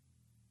hucksters.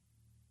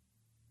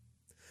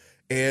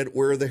 And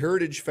where the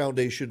Heritage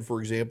Foundation, for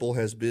example,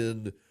 has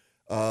been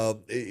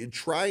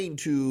trying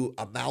to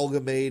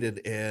amalgamate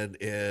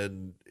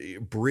and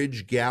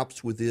bridge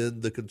gaps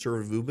within the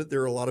conservative movement,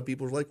 there are a lot of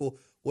people who are like, well,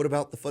 what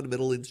about the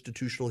fundamental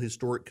institutional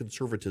historic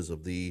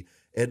conservatism, the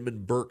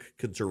Edmund Burke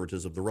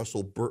conservatism, the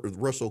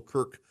Russell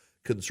Kirk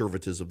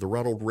conservatism, the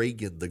Ronald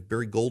Reagan, the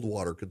Barry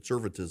Goldwater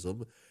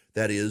conservatism?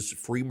 That is,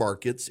 free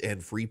markets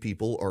and free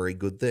people are a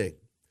good thing,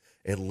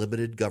 and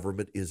limited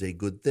government is a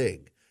good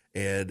thing.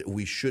 And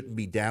we shouldn't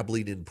be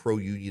dabbling in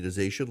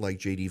pro-unionization like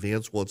J.D.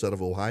 Vance wants out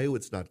of Ohio.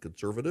 It's not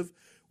conservative.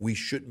 We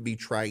shouldn't be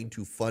trying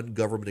to fund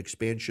government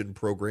expansion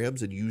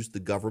programs and use the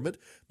government,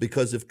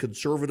 because if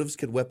conservatives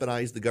can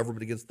weaponize the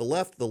government against the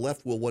left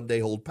will one day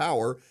hold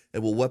power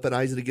and will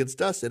weaponize it against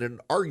us.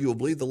 And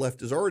arguably, the left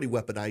has already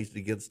weaponized it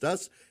against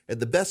us. And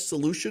the best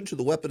solution to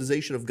the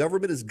weaponization of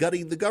government is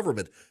gutting the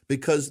government,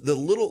 because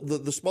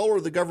the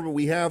smaller the government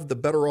we have, the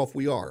better off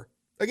we are.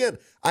 Again,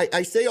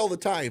 I say all the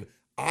time,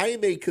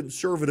 I'm a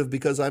conservative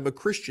because I'm a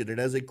Christian, and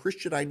as a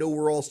Christian, I know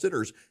we're all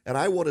sinners, and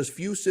I want as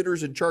few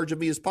sinners in charge of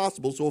me as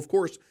possible, so of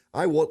course,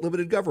 I want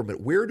limited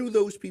government. Where do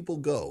those people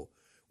go?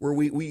 Where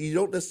you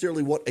don't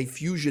necessarily want a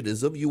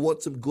fusionism, you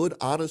want some good,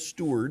 honest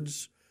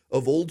stewards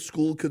of old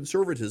school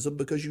conservatism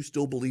because you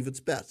still believe it's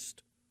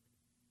best.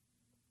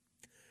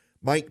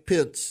 Mike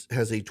Pence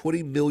has a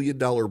 $20 million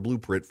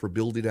blueprint for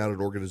building out an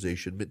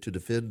organization meant to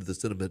defend the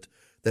sentiment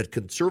that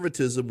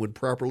conservatism, when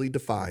properly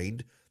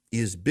defined,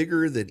 is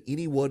bigger than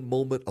any one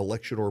moment,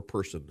 election, or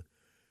person.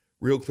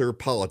 Real Clear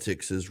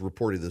Politics is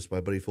reporting this.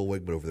 My buddy Phil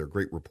Wegman over there,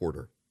 great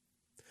reporter.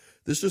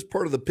 This is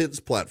part of the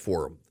Pence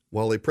platform.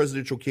 While a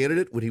presidential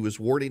candidate, when he was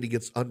warning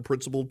against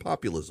unprincipled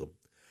populism,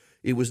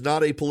 it was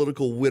not a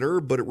political winner,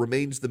 but it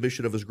remains the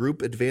mission of his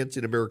group,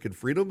 advancing American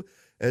freedom,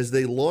 as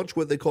they launch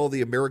what they call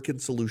the American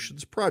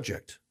Solutions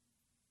Project.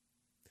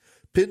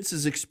 Pence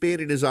is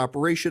expanding his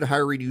operation,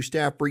 hiring new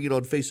staff, bringing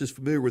on faces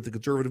familiar with the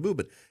conservative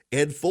movement.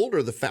 Ed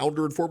Fulner, the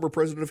founder and former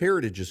president of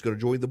Heritage, is going to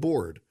join the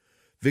board.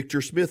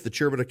 Victor Smith, the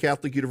chairman of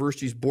Catholic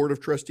University's Board of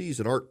Trustees,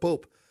 and Art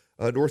Pope,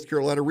 a North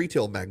Carolina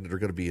retail magnate, are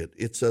going to be it.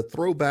 It's a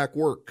throwback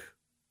work.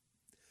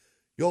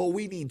 Y'all,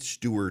 we need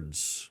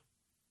stewards.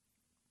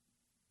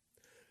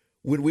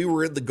 When we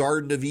were in the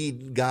Garden of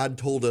Eden, God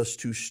told us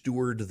to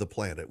steward the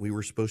planet. We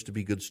were supposed to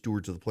be good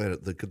stewards of the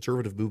planet. The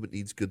conservative movement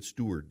needs good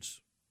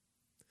stewards.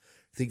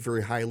 I think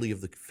very highly of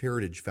the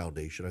Heritage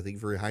Foundation. I think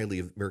very highly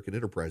of American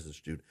Enterprise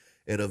Institute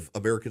and of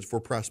Americans for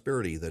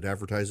Prosperity that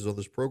advertises on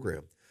this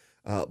program.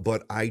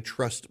 But I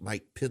trust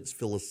Mike Pence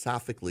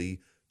philosophically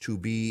to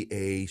be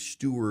a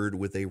steward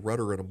with a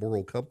rudder and a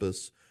moral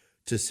compass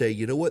to say,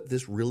 you know what,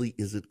 this really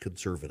isn't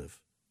conservative.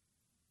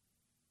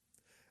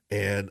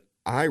 And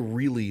I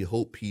really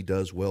hope he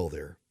does well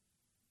there.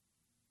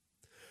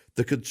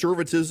 The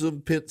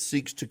conservatism Pence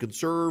seeks to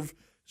conserve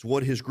is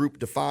what his group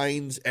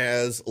defines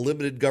as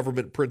limited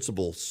government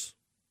principles,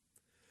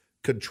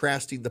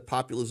 contrasting the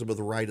populism of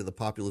the right and the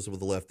populism of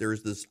the left. There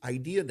is this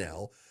idea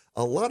now,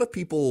 a lot of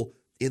people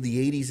in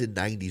the 80s and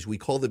 90s, we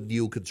call them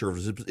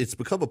neoconservatives. It's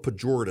become a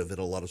pejorative in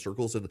a lot of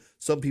circles, and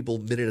some people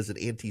meant it as an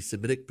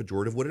anti-Semitic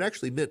pejorative. What it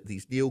actually meant,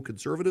 these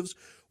neoconservatives,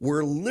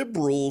 were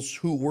liberals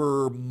who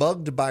were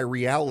mugged by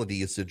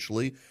reality,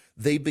 essentially.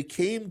 They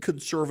became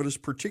conservatives,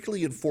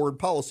 particularly in foreign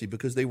policy,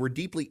 because they were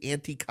deeply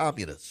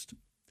anti-communist.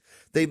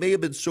 They may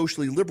have been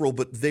socially liberal,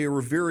 but they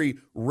were very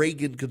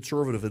Reagan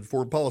conservative in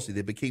foreign policy.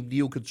 They became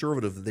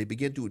neoconservative, and they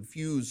began to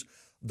infuse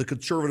the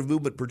conservative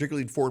movement,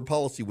 particularly in foreign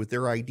policy, with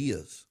their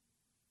ideas.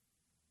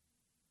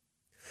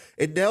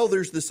 And now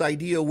there's this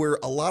idea where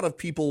a lot of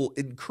people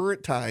in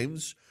current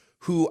times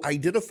who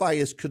identify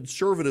as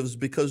conservatives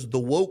because the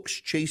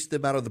wokes chased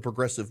them out of the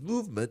progressive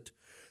movement,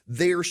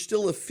 they are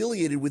still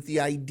affiliated with the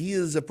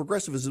ideas of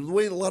progressivism. The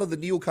way a lot of the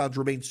neocons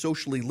remain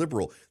socially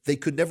liberal, they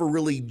could never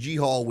really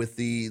jihad with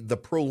the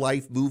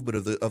pro-life movement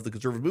of the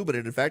conservative movement.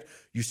 And in fact,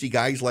 you see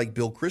guys like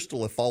Bill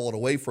Kristol have fallen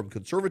away from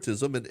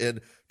conservatism,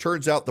 and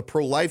turns out the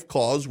pro-life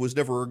cause was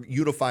never a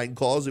unifying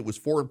cause. It was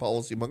foreign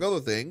policy, among other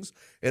things,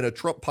 and a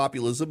Trump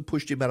populism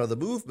pushed him out of the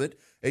movement.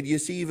 And you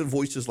see even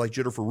voices like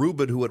Jennifer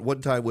Rubin, who at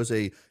one time was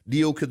a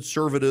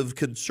neoconservative,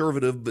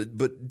 conservative,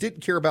 but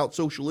didn't care about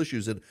social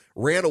issues and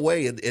ran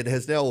away and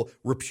has now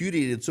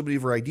repudiated so many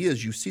of her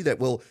ideas. You see that.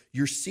 Well,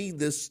 you're seeing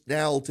this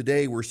now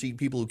today. We're seeing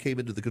people who came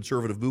into the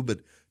conservative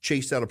movement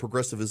chased out of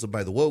progressivism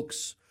by the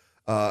wokes,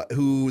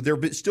 who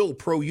they're still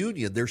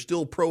pro-union. They're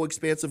still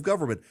pro-expansive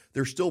government.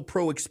 They're still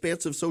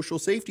pro-expansive social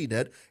safety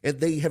net. And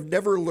they have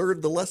never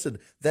learned the lesson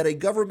that a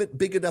government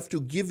big enough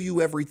to give you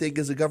everything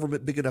is a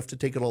government big enough to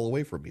take it all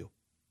away from you.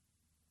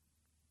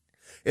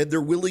 And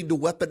they're willing to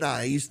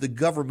weaponize the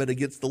government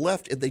against the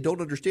left, and they don't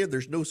understand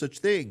there's no such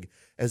thing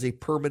as a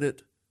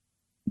permanent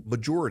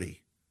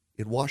majority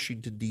in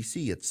Washington,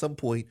 D.C. At some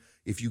point,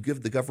 if you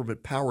give the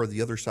government power,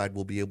 the other side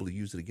will be able to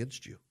use it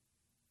against you.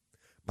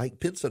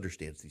 Mike Pence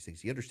understands these things.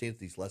 He understands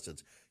these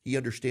lessons. He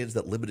understands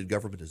that limited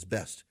government is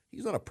best.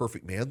 He's not a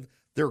perfect man.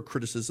 There are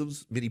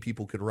criticisms many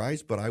people can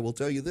rise, but I will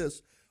tell you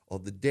this.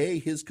 On the day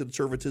his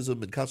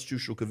conservatism and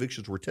constitutional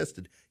convictions were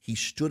tested, he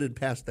stood and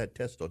passed that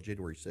test on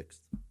January 6th.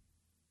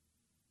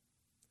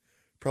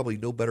 Probably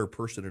no better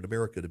person in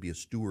America to be a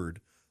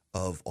steward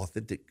of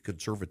authentic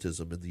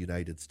conservatism in the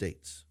United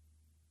States.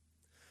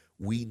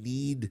 We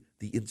need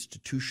the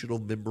institutional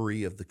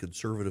memory of the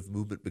conservative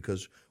movement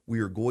because we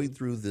are going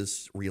through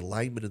this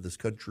realignment in this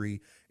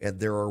country,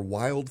 and there are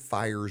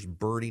wildfires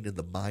burning in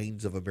the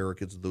minds of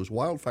Americans, and those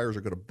wildfires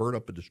are going to burn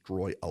up and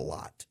destroy a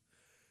lot.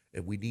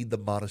 And we need the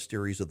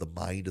monasteries of the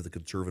mind of the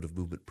conservative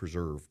movement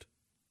preserved.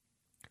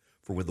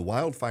 For when the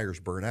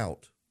wildfires burn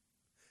out,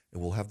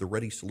 and we'll have the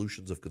ready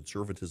solutions of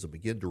conservatism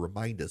again to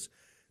remind us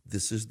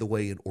this is the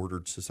way an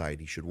ordered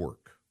society should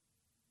work.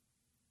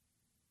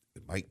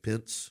 Mike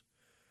Pence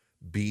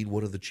being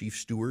one of the chief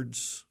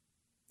stewards,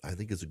 I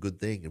think is a good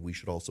thing, and we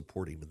should all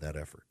support him in that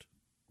effort.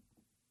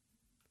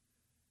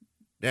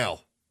 Now,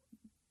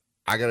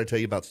 I got to tell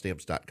you about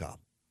Stamps.com.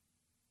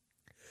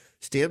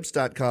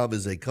 Stamps.com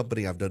is a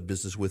company I've done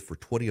business with for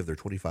 20 of their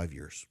 25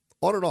 years,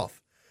 on and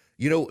off.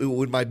 You know,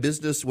 when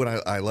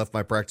I left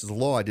my practice of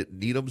law, I didn't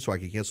need them, so I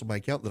could cancel my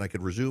account, then I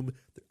could resume.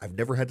 I've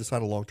never had to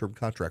sign a long-term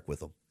contract with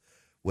them.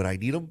 When I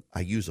need them, I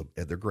use them,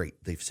 and they're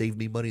great. They've saved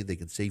me money, and they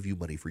can save you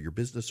money for your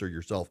business or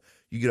yourself.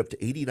 You get up to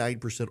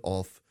 89%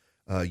 off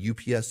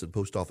UPS and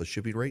post office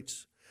shipping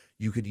rates.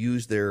 You could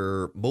use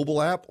their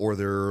mobile app or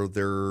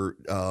their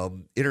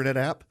internet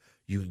app.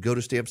 You can go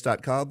to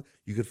Stamps.com.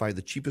 You can find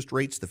the cheapest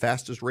rates, the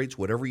fastest rates,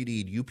 whatever you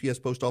need. UPS,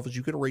 post office,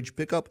 you can arrange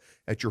pickup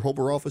at your home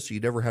or office, so you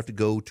never have to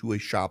go to a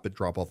shop and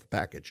drop off the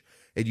package.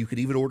 And you can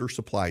even order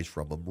supplies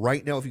from them.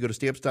 Right now, if you go to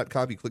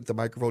Stamps.com, you click the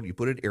microphone, you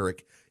put in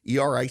Eric,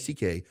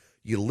 E-R-I-C-K.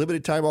 You get a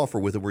limited time offer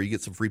with them where you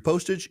get some free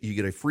postage, you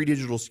get a free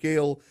digital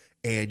scale,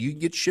 and you can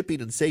get shipping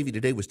and saving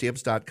today with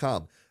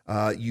Stamps.com.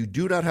 You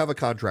do not have a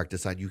contract to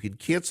sign. You can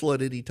cancel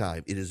at any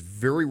time. It is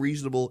very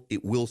reasonable.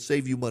 It will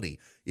save you money.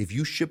 If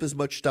you ship as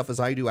much stuff as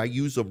I do, I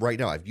use them right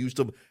now. I've used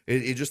them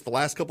in just the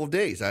last couple of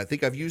days. I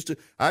think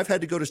I've had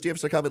to go to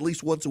Stamps.com at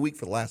least once a week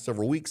for the last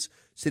several weeks,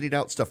 sending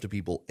out stuff to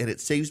people, and it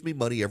saves me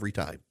money every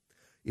time.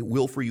 It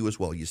will for you as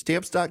well. Use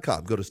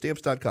Stamps.com. Go to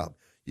Stamps.com.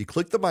 You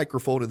click the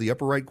microphone in the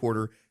upper right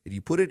corner, and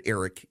you put in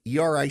Eric,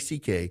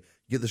 E-R-I-C-K. You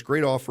get this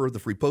great offer, the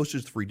free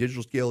postage, the free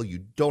digital scale. You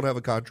don't have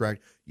a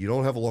contract. You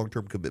don't have a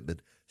long-term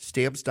commitment.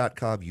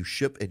 Stamps.com. You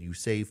ship and you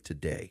save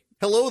today.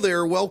 Hello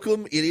there.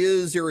 Welcome. It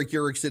is Eric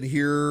Erickson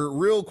here.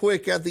 Real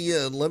quick at the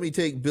end, let me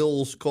take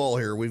Bill's call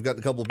here. We've got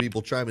a couple of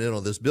people chiming in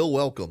on this. Bill,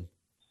 welcome.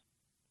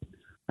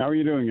 How are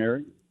you doing,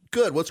 Eric?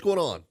 Good. What's going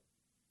on?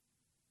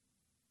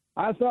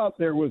 I thought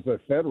there was a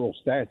federal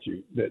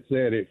statute that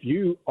said if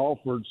you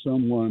offered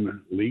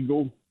someone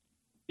legal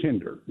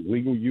tender,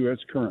 legal U.S.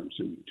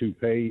 currency to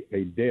pay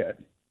a debt,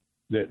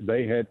 that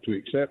they had to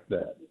accept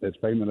that as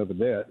payment of a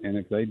debt. And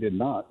if they did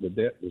not, the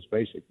debt was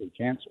basically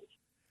canceled.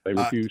 They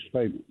refused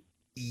payment.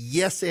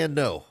 Yes and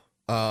no.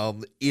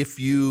 If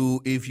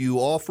you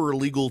offer a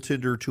legal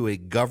tender to a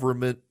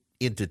government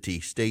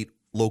entity, state,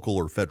 local,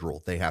 or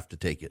federal, they have to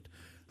take it.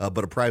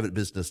 But a private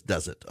business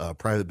doesn't. A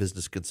private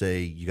business can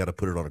say you got to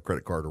put it on a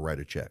credit card or write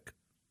a check.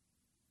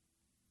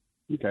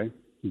 Okay.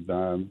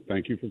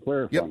 Thank you for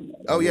clarifying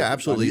that. Oh, yeah,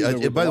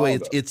 absolutely. By the way,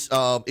 it's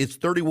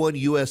 31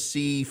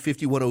 USC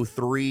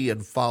 5103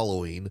 and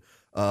following.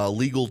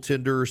 Legal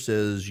tender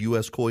says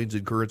U.S. coins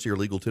and currency are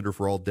legal tender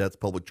for all debts,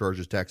 public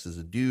charges, taxes,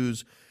 and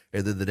dues.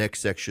 And then the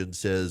next section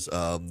says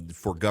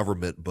for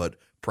government, but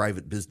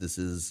private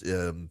businesses,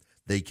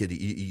 they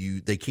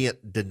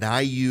can't deny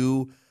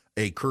you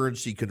a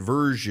currency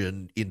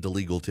conversion into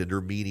legal tender,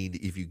 meaning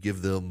if you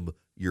give them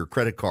your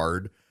credit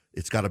card,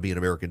 it's got to be in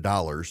American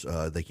dollars.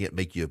 They can't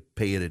make you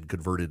pay it and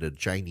convert it into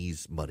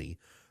Chinese money,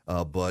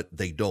 but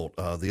they don't.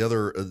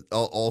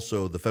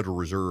 Also, the Federal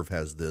Reserve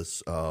has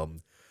this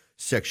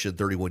section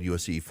 31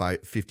 USC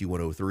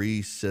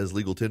 5103 says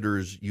legal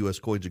tenders, U.S.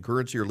 coins and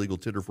currency are legal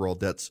tender for all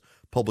debts,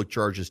 public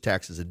charges,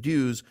 taxes, and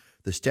dues.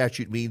 The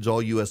statute means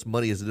all U.S.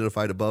 money as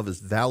identified above is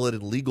valid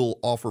and legal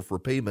offer for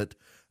payment,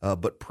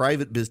 but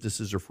private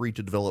businesses are free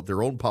to develop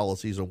their own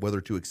policies on whether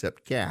to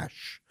accept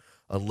cash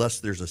unless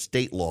there's a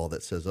state law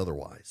that says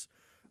otherwise.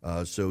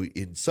 So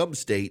in some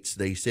states,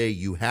 they say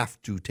you have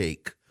to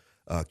take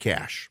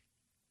cash.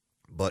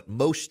 But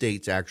most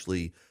states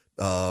actually,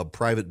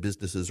 private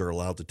businesses are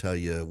allowed to tell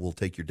you, we'll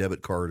take your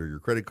debit card or your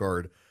credit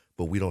card,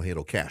 but we don't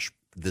handle cash.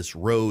 This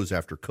rose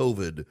after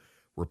COVID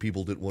where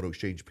people didn't want to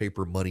exchange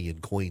paper money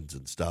and coins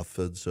and stuff,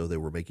 and so they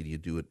were making you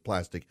do it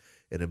plastic.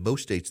 And in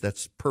most states,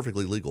 that's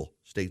perfectly legal.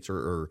 States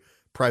or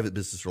private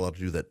businesses are allowed to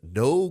do that.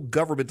 No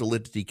governmental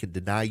entity can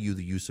deny you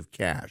the use of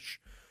cash,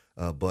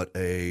 but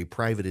a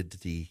private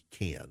entity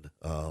can,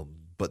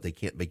 but they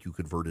can't make you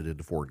convert it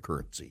into foreign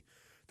currency.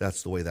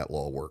 That's the way that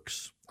law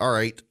works. All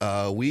right,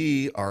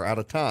 we are out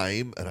of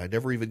time, and I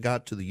never even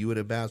got to the UN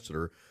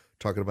ambassador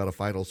talking about a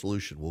final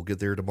solution. We'll get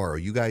there tomorrow.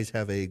 You guys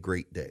have a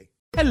great day.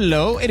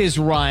 Hello, it is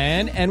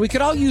Ryan, and we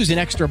could all use an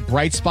extra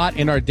bright spot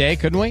in our day,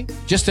 couldn't we?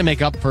 Just to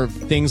make up for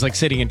things like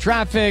sitting in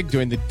traffic,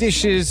 doing the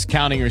dishes,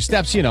 counting your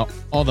steps, you know,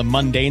 all the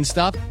mundane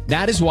stuff.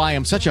 That is why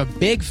I'm such a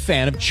big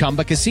fan of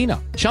Chumba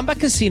Casino. Chumba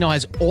Casino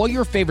has all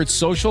your favorite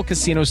social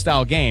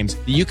casino-style games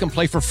that you can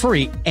play for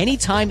free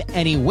anytime,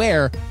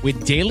 anywhere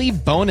with daily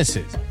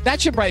bonuses. That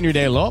should brighten your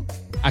day a little.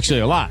 Actually,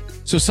 a lot.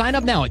 So sign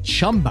up now at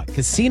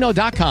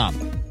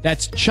ChumbaCasino.com.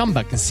 That's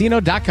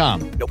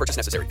ChumbaCasino.com. No purchase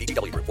necessary.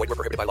 VGW Group. Void where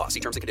prohibited by law. See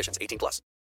terms and conditions. 18+.